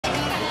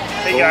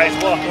Hey guys,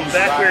 welcome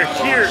back. We're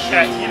here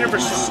at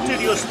Universal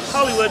Studios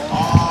Hollywood,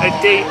 a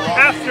day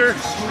after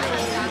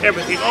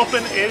everything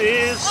opened. It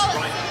is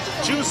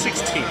June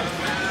 16th.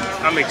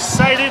 I'm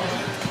excited.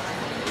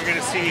 We're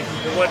gonna see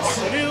what's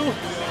new.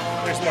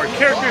 There's more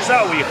characters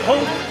out, we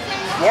hope.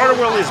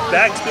 WaterWorld is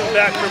back. It's been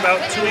back for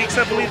about 2 weeks,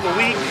 I believe, a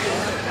week.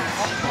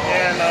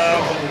 And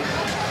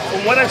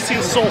from what I've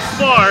seen so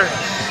far,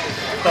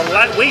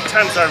 the wait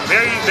times are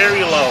very,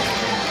 very low.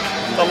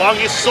 The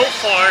longest so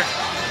far,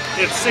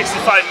 it's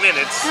 65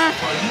 minutes.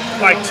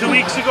 Like 2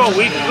 weeks ago, a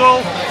week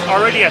ago,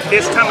 already at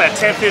this time at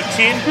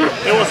 10:15,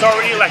 it was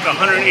already like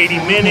 180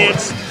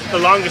 minutes. The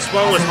longest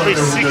one was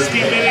 360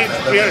 minutes,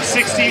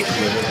 360.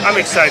 I'm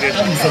excited.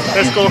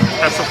 Let's go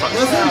have some fun.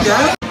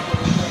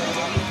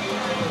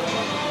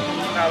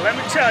 Now let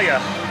me tell you,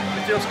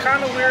 it feels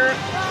kind of weird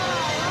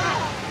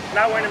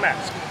not wearing a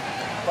mask.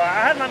 But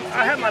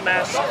I had my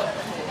mask,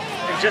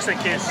 and just in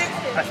case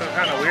I feel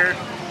kind of weird.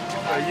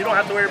 You don't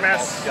have to wear a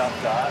mask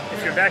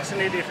if you're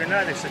vaccinated. If you're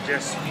not, they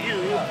suggest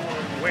you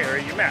wear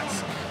your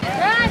mask.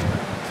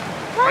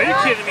 Are you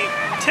kidding me?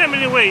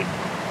 10-minute wait.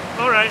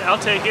 All right, I'll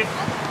take it.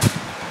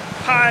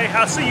 Hi,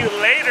 I'll see you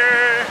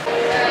later.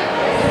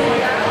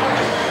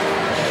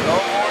 No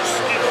more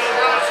skipping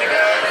around, you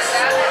guys.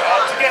 We're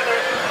all together.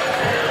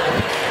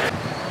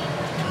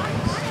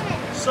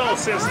 So,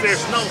 since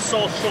there's no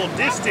social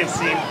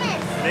distancing,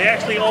 they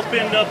actually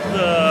opened up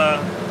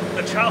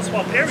the child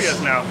swap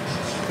areas now.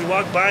 We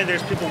walk by and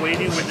there's people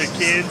waiting with their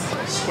kids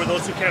for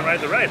those who can't ride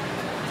the ride.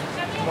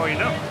 The more you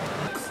know.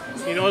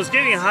 You know, it's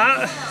getting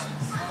hot.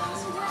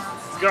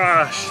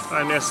 Gosh,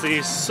 I miss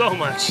these so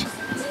much.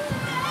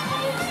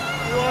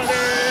 Water!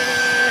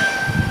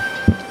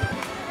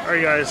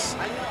 Alright guys,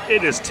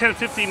 it is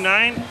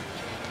 10:59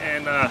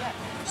 and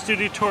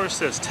studio tour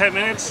says 10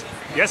 minutes.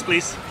 Yes,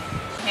 please.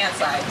 Hand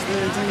side.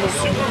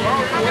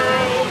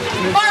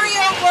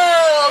 Mario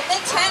World!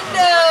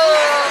 Nintendo!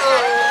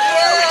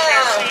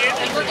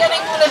 We're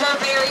getting one of our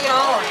very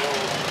own.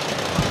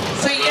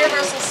 So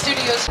Universal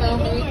Studios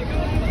filming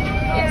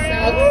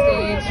inside the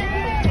stage.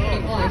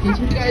 Did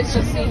you guys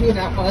just see who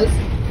that was?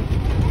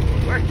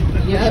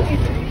 Yep. I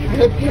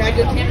hope you had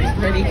your cameras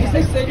ready because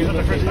I said you were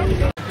the first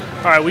one.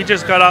 Alright, we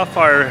just got off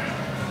our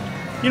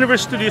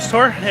Universal Studios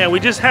tour and we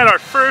just had our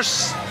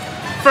first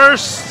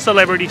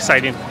celebrity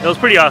sighting. It was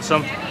pretty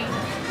awesome.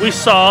 We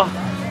saw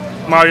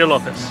Mario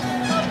Lopez.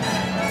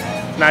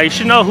 Now you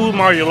should know who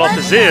Mario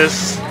Lopez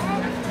is.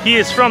 He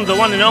is from the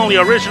one and only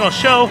original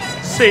show,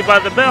 Saved by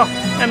the Bell,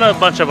 and a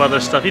bunch of other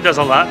stuff. He does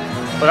a lot,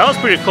 but that was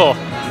pretty cool.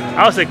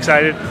 I was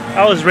excited.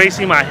 I was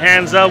raising my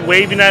hands up,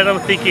 waving at him,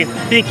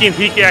 thinking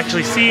he could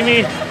actually see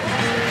me.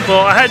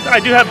 Well, I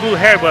do have blue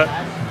hair, but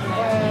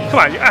come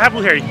on, I have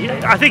blue hair.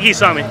 I think he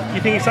saw me.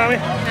 You think he saw me?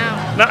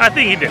 No, I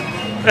think he did.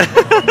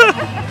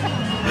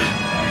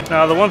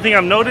 Now, the one thing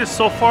I've noticed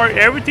so far,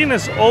 everything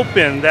is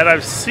open that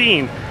I've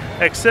seen,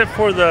 except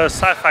for the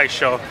sci-fi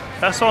show.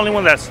 That's the only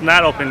one that's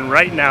not open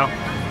right now,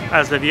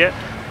 as of yet.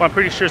 But I'm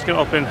pretty sure it's gonna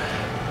open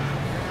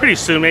pretty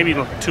soon, maybe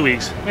in 2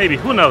 weeks, maybe,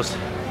 who knows.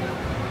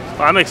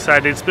 But I'm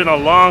excited, it's been a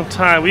long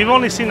time. We've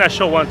only seen that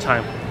show one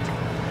time.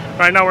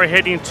 Right now we're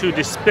heading to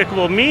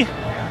Despicable Me.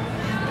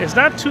 It's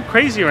not too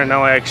crazy right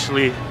now,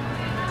 actually.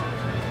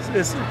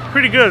 It's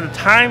pretty good. The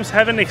times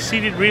haven't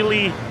exceeded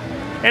really,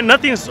 and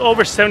nothing's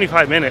over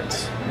 75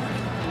 minutes.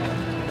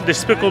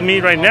 Despicable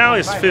Me right now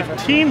is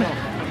 15. You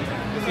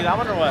see that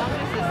one or what?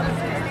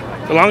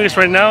 The longest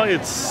right now,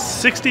 it's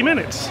 60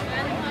 minutes.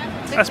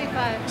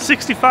 65.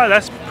 65,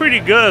 that's pretty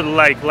good.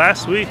 Like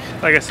last week,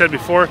 like I said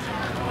before,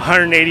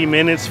 180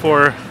 minutes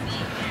for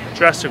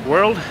Jurassic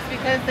World.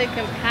 Because they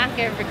can pack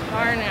every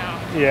car now.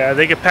 Yeah,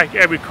 they can pack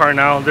every car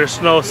now. There's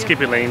no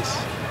skipping lanes.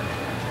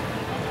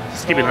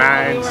 Skipping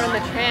lines. When we were on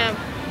the tram,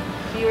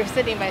 you were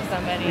sitting by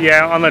somebody.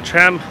 Yeah, on the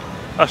tram,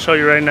 I'll show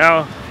you right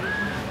now.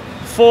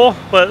 Full,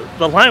 but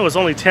the line was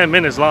only 10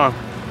 minutes long.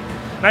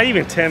 Not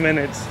even 10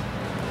 minutes.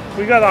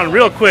 We got on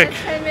real quick.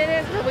 10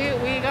 minutes, but we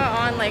got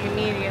on like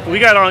immediately. We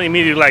got on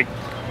immediately, like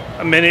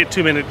a minute,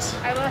 2 minutes.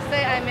 I will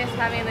say I miss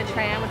having the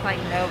tram with like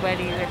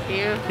nobody with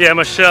you. Yeah,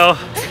 Michelle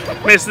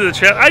misses the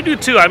tram. I do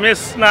too. I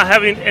miss not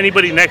having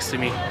anybody next to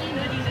me.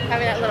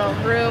 Having that little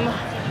room.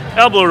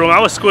 Elbow room. I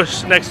was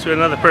squished next to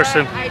another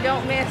person. I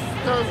don't miss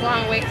those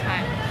long wait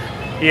times.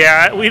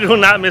 Yeah, we do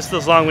not miss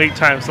those long wait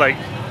times, like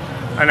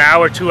an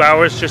hour, 2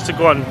 hours just to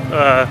go on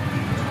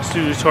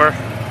studio tour.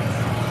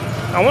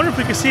 I wonder if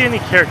we can see any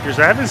characters.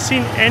 I haven't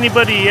seen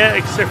anybody yet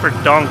except for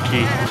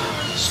Donkey.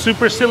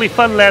 Super Silly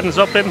Funland is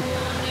open.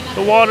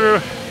 The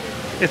water,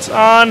 it's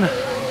on.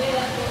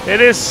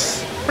 It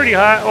is pretty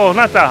hot. Oh,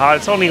 not that hot.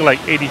 It's only like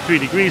 83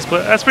 degrees,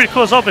 but that's pretty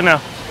cool. It's open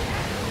now.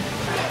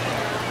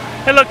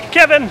 Hey, look,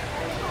 Kevin.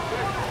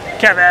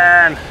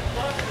 Kevin.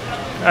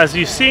 As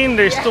you've seen,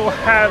 they're still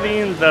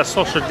having the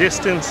social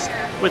distance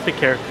with the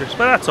characters,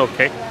 but that's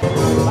okay.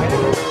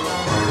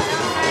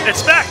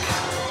 It's back.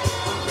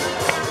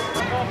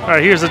 All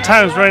right, here's the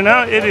times right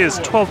now. It is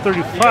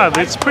 12:35.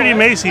 It's pretty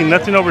amazing.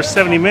 Nothing over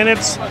 70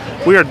 minutes.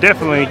 We are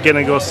definitely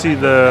gonna go see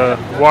the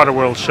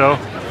WaterWorld show.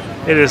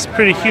 It is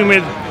pretty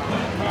humid,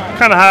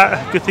 kind of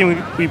hot. Good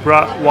thing we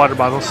brought water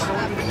bottles.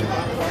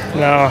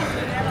 Now,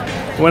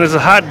 when it's a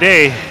hot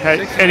day at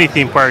any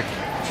theme park,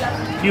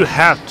 you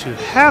have to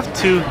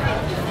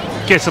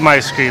get some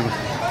ice cream.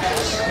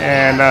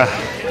 And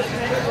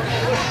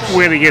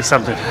we're gonna get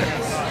something.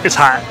 It's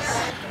hot.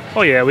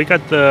 Oh yeah, we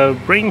got the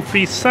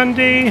brain-free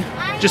sundae,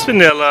 just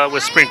vanilla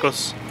with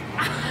sprinkles.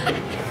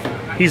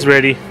 He's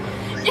ready.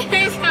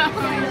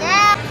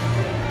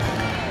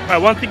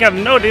 Alright, one thing I've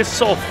noticed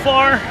so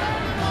far,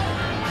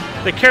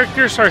 the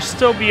characters are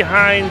still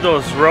behind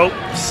those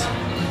ropes.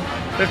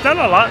 There's not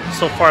a lot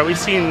so far. We've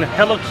seen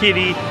Hello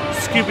Kitty,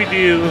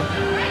 Scooby-Doo,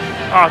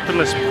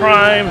 Optimus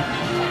Prime,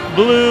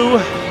 Blue,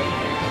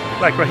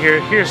 like right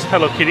here. Here's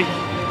Hello Kitty.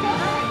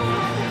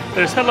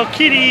 There's Hello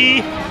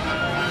Kitty,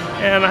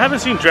 and I haven't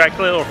seen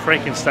Dracula or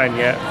Frankenstein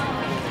yet,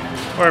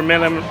 or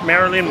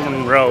Marilyn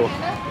Monroe.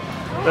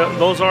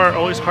 Those are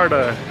always hard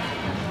to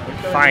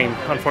find,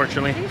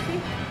 unfortunately.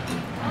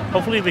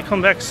 Hopefully they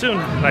come back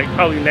soon, like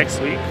probably next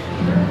week.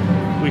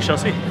 We shall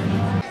see.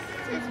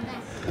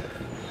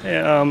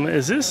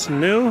 Is this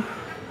new?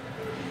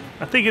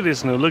 I think it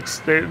is new. Looks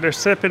they're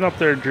stepping up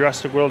their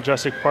Jurassic World,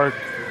 Jurassic Park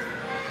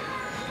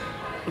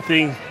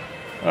thing.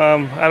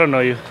 I don't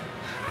know you.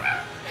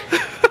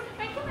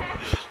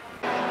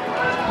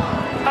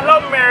 Hello,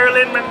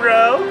 Marilyn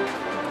Monroe.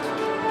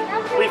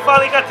 We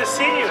finally got to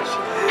see you.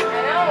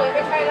 I know, we've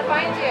been trying to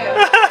find you.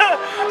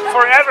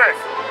 Forever.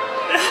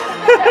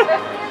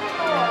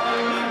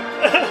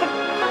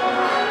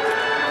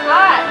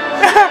 Hot.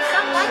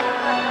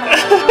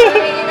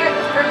 You guys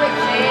are perfect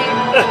shape.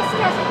 This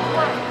doesn't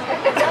work.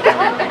 I'm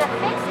hoping to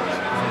fix it.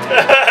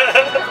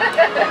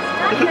 It's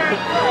not very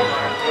good.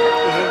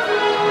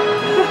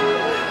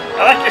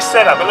 I like your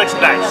setup. It looks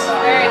nice.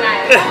 Very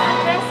nice.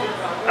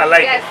 I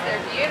like Yes, it.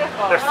 they're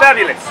beautiful. They're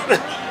fabulous. So cute.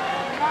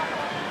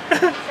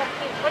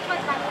 Which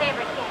one's my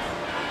favorite kiss?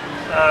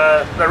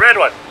 The red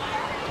one.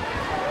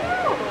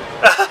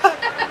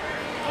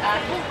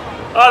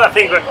 Oh, the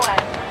pink one.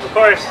 Of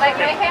course. Like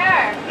my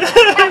hair.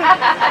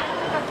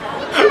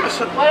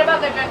 What about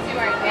the dress you're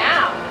wearing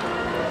now?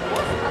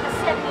 A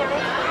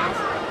simulated mask.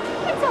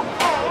 It's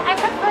okay. I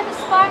prefer the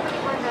sparkly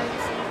one though, you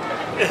see.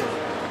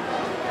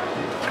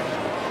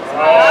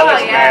 Oh,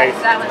 that's yes,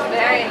 nice. that was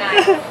very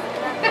nice.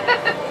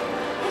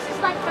 This is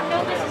like, for me,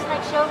 this is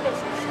like show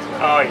business too.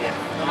 Oh, yeah.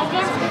 I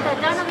guess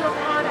because none of your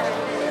corner is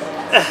this.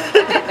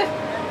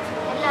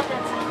 I love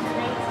that sounds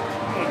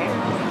amazing.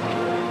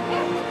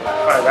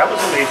 Alright, that was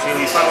amazing.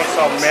 We finally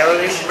saw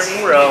Marilyn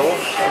Monroe.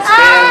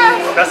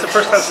 That's the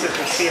first time since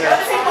we've seen her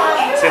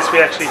since we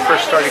actually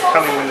first started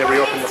coming when they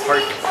reopened the park.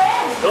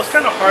 It was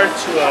kind of hard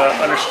to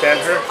understand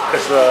her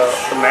because the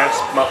mask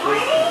muffling.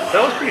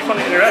 That was pretty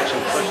funny interaction,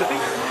 don't you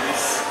think?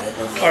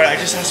 Alright, I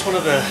just asked one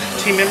of the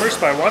team members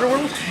by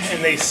WaterWorld,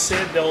 and they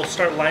said they'll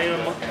start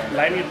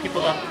lining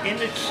people up in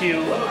the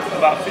queue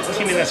about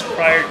 15 minutes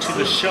prior to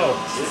the show.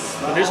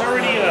 But there's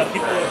already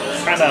people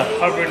kind of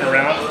hovering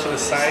around to the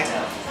side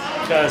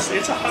because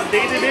it's a hot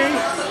day today.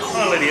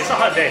 Oh, lady, it's a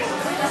hot day.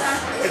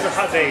 It's a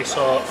hot day,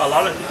 so a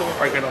lot of people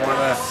are going to want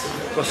to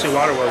go see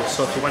WaterWorld.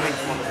 So if you want to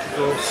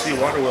go see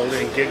WaterWorld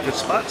and get good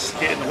spots,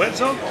 get in the wet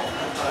zone,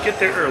 get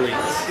there early.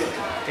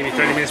 Maybe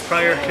 30 minutes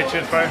prior, 15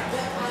 minutes prior.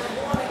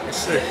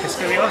 It's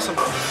going to be awesome.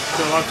 It's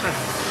been a long time.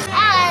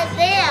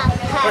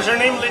 What's your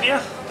name, Lydia?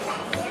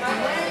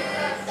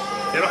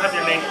 They don't have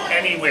your name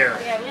anywhere.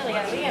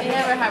 You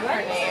never have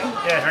her name.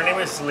 Yeah, her name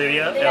is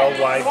Lydia,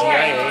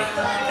 L-Y-D-I-A.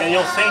 And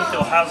you'll think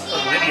they'll have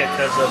Lydia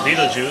because of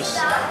Beetlejuice.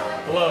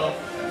 Hello.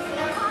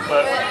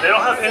 But they don't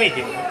have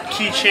anything.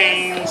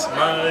 Keychains,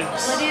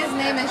 mugs. Lydia's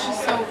name is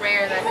just so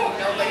rare that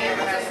nobody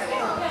ever has her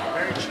name.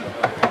 Very cheap.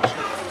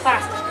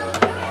 Plastic.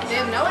 They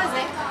have Noah's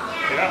name.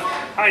 Yeah.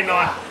 Hi,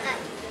 Noah.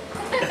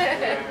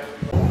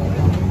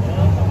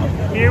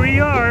 Here we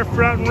are,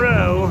 front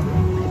row.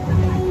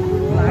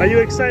 Are you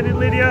excited,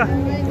 Lydia?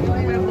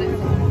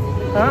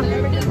 Huh?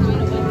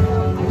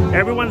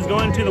 Everyone's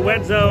going to the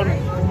wet zone.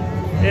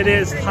 It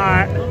is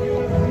hot.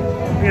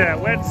 Yeah,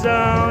 wet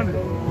zone.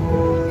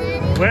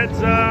 Wet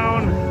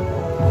zone.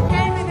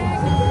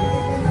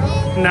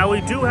 Now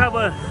we do have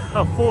a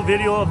full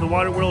video of the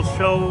WaterWorld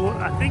show.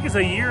 I think it's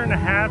a year and a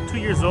half, 2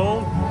 years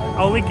old.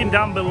 I'll link it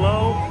down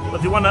below. But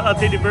if you want an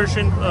updated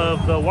version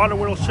of the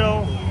WaterWorld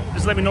show,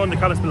 just let me know in the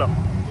comments below.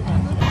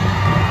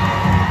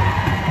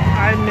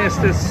 I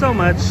missed this so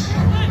much.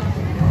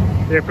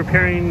 They're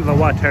preparing the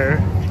water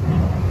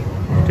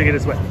to get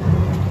us wet.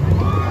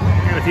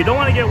 And if you don't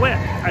want to get wet,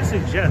 I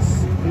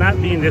suggest not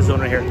being in this zone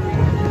right here.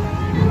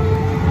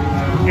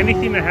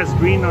 Anything that has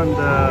green on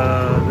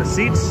the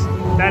seats,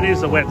 that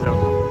is a wet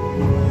zone.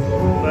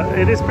 But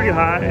it is pretty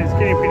hot. It's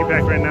getting pretty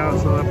back right now,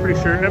 so I'm pretty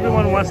sure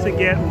everyone wants to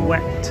get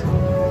wet.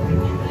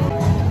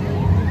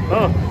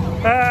 Oh,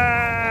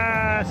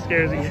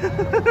 scares me.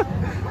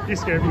 You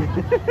scared me.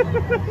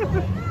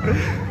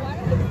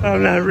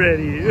 I'm not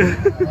ready.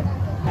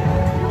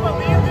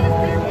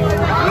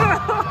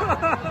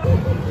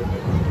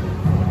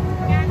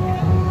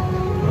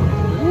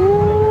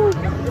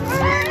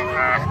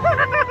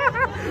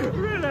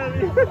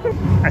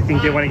 I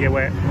think they want to get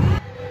wet.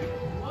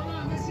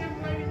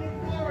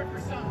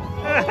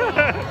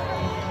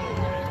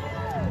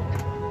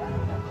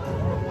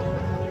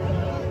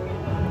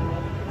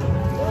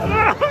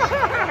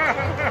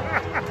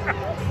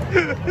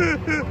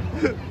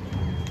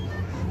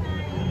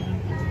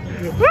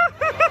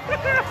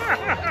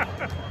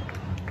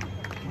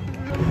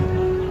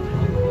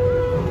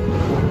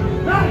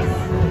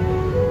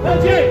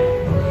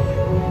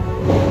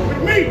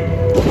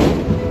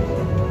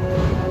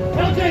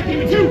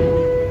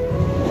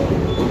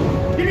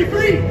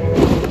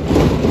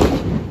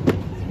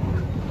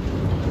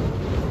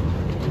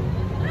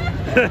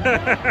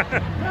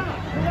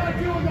 not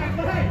doing that,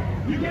 but hey,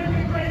 you gave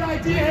me a great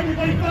idea.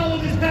 Everybody follow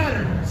this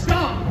pattern.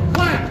 Stop,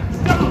 clap,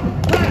 stop,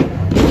 clap.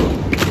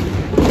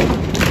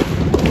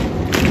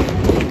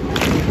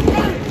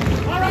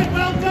 All right,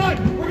 well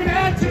done. We're going to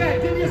add to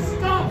that. Give me a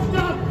stop,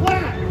 stop,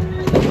 clap.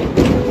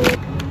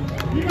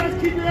 You guys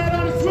keep your head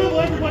on a swivel,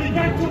 everybody.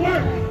 Back to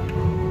work.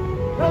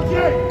 LJ,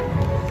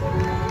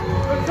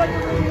 let's take a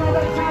reading on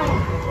that tower.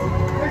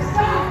 Hey,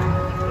 stop!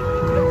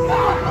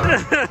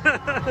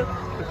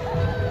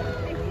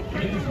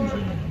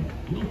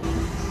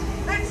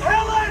 It's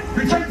Helen!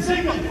 Return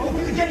signal!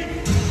 Open the gate!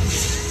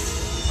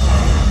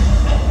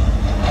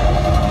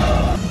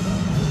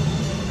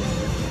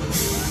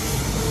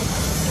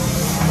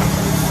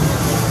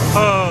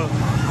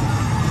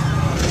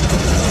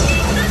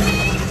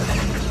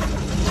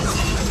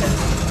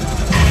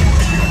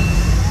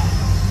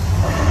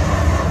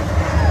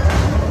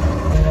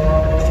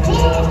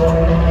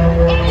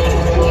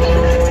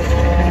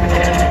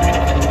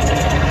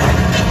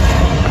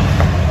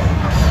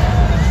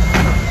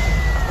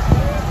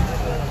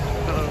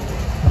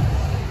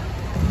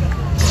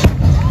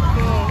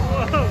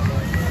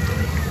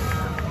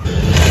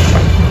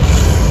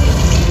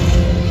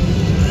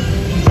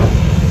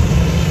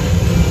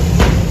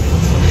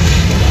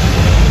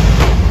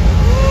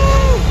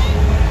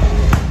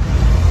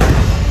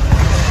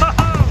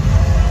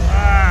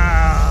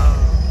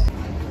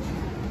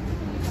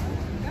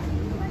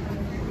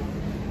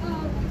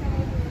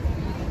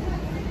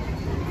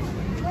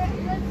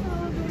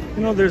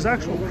 You know, there's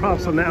actual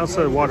props on the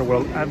outside of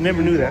WaterWorld. I've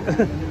never knew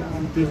that.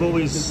 We've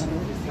always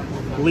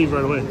believed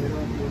right away.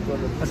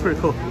 That's pretty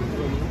cool.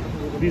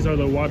 These are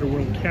the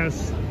WaterWorld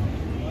casts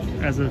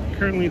as of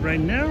currently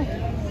right now.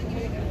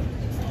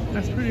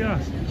 That's pretty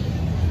awesome.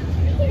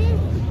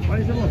 Why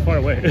is everyone far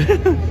away?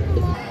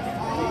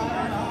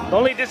 The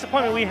only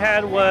disappointment we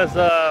had was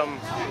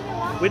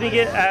we didn't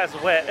get as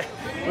wet.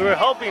 We were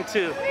hoping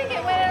to. We didn't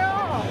get wet at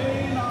all.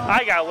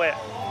 I got wet.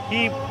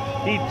 He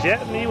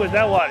jetted me with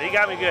that water. He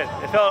got me good.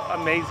 It felt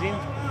amazing.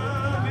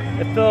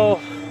 It felt,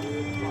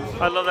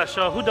 I love that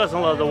show. Who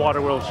doesn't love the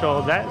WaterWorld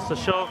show? That's the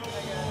show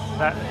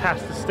that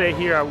has to stay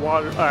here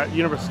at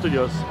Universal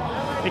Studios.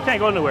 It can't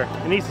go anywhere.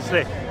 It needs to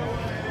stay.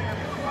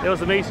 It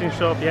was an amazing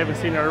show. If you haven't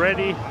seen it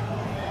already,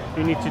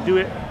 you need to do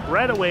it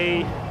right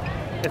away.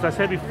 As I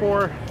said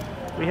before,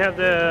 we did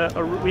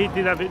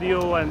that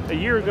video a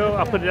year ago.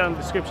 I'll put it down in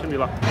the description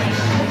below.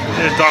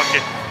 There's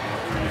Duque.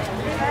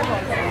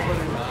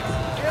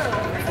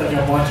 It's like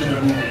I'm watching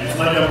a movie. It's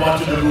like I'm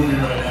watching a movie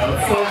right now.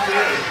 It's so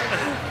good.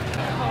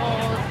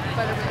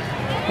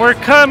 We're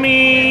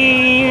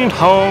coming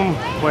home.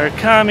 We're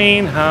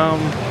coming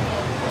home.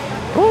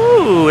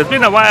 Ooh, it's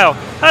been a while.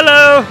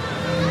 Hello.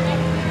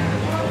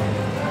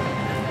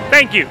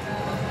 Thank you.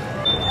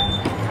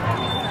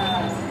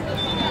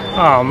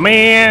 Oh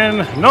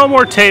man, no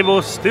more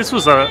tables. This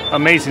was an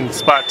amazing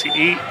spot to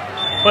eat.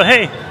 But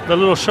hey, the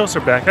little shows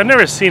are back. I've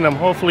never seen them.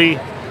 Hopefully,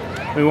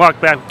 when we walk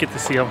back, we get to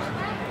see them.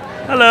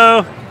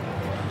 Hello.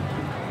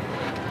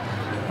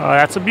 Oh,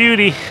 that's a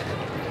beauty.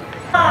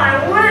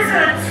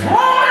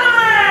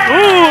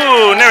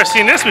 Ooh, never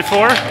seen this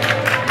before.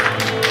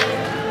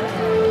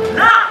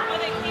 Now,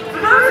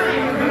 for those of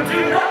you who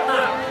do not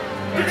know,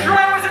 the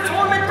Trial Wizard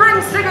Tournament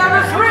brings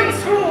together 3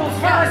 schools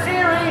for a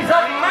series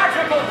of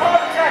magical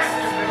contests.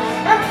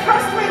 And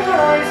trust me when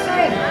I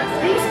say,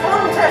 these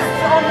contests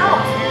are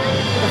not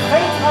the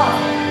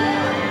faint-hearted.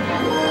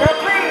 Now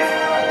please,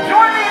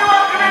 join me in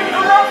welcoming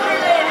the lovely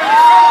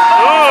ladies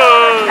from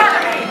the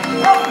Academy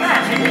of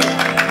Magic.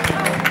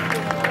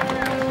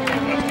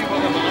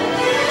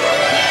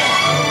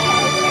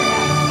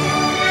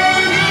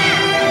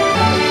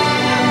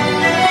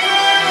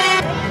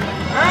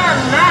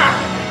 And now,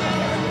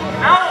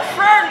 our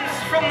friends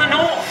from the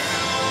north.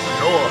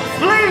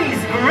 Please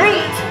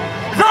greet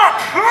the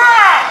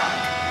proud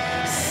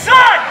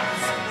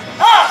Sons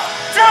of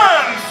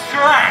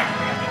Durmstrang.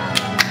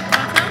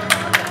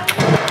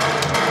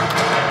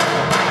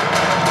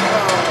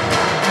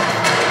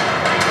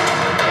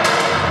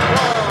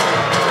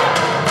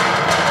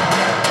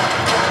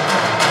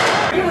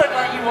 You look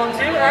like you want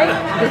to, eh?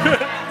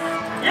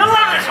 You'll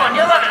love this one,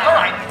 you'll love it,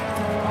 alright.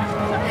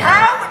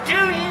 How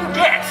do you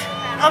get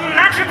a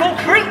magical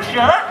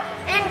creature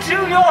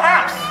into your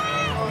house?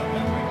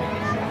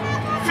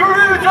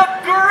 Through the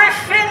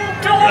Griffin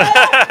door?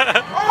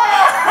 Oh,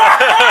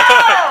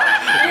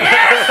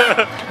 yes!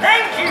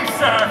 Thank you,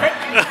 sir, thank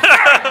you.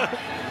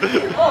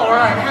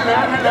 Alright,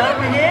 hello,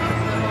 we're here.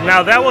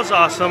 Now that was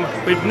awesome.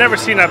 We've never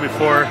seen that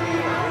before.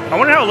 I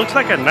wonder how it looks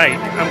like at night.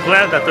 I'm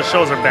glad that the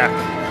shows are back.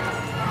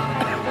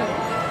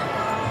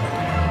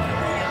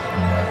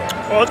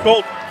 Oh, it's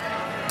cold.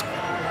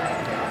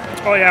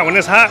 Oh yeah, when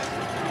it's hot,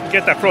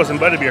 get that frozen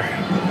butterbeer.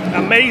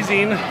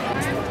 Amazing.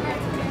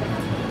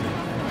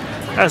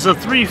 As of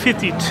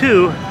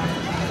 3:52,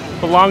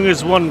 the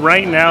longest one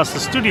right now is the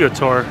studio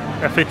tour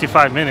at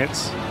 55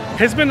 minutes.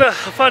 It's been a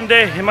fun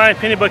day in my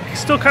opinion, but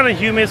still kind of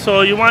humid,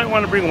 so you might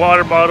want to bring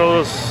water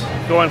bottles,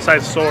 go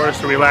inside stores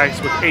to relax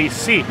with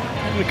AC.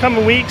 In the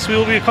coming weeks, we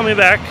will be coming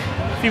back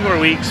few more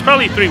weeks,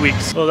 probably 3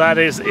 weeks. So that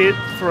is it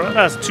for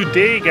us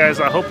today, guys.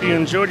 I hope you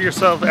enjoyed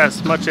yourself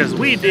as much as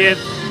we did.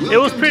 It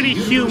was pretty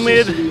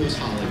humid,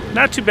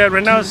 not too bad.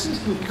 Right now it's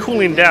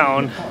cooling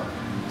down.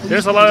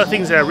 There's a lot of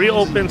things that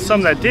reopened,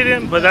 some that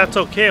didn't, but that's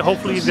okay.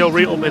 Hopefully they'll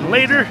reopen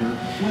later.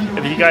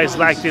 If you guys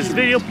like this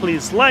video,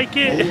 please like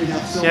it.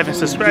 If you haven't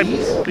subscribed,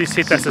 please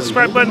hit that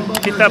subscribe button,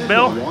 hit that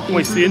bell, and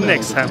we'll see you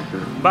next time.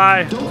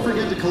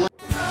 Bye.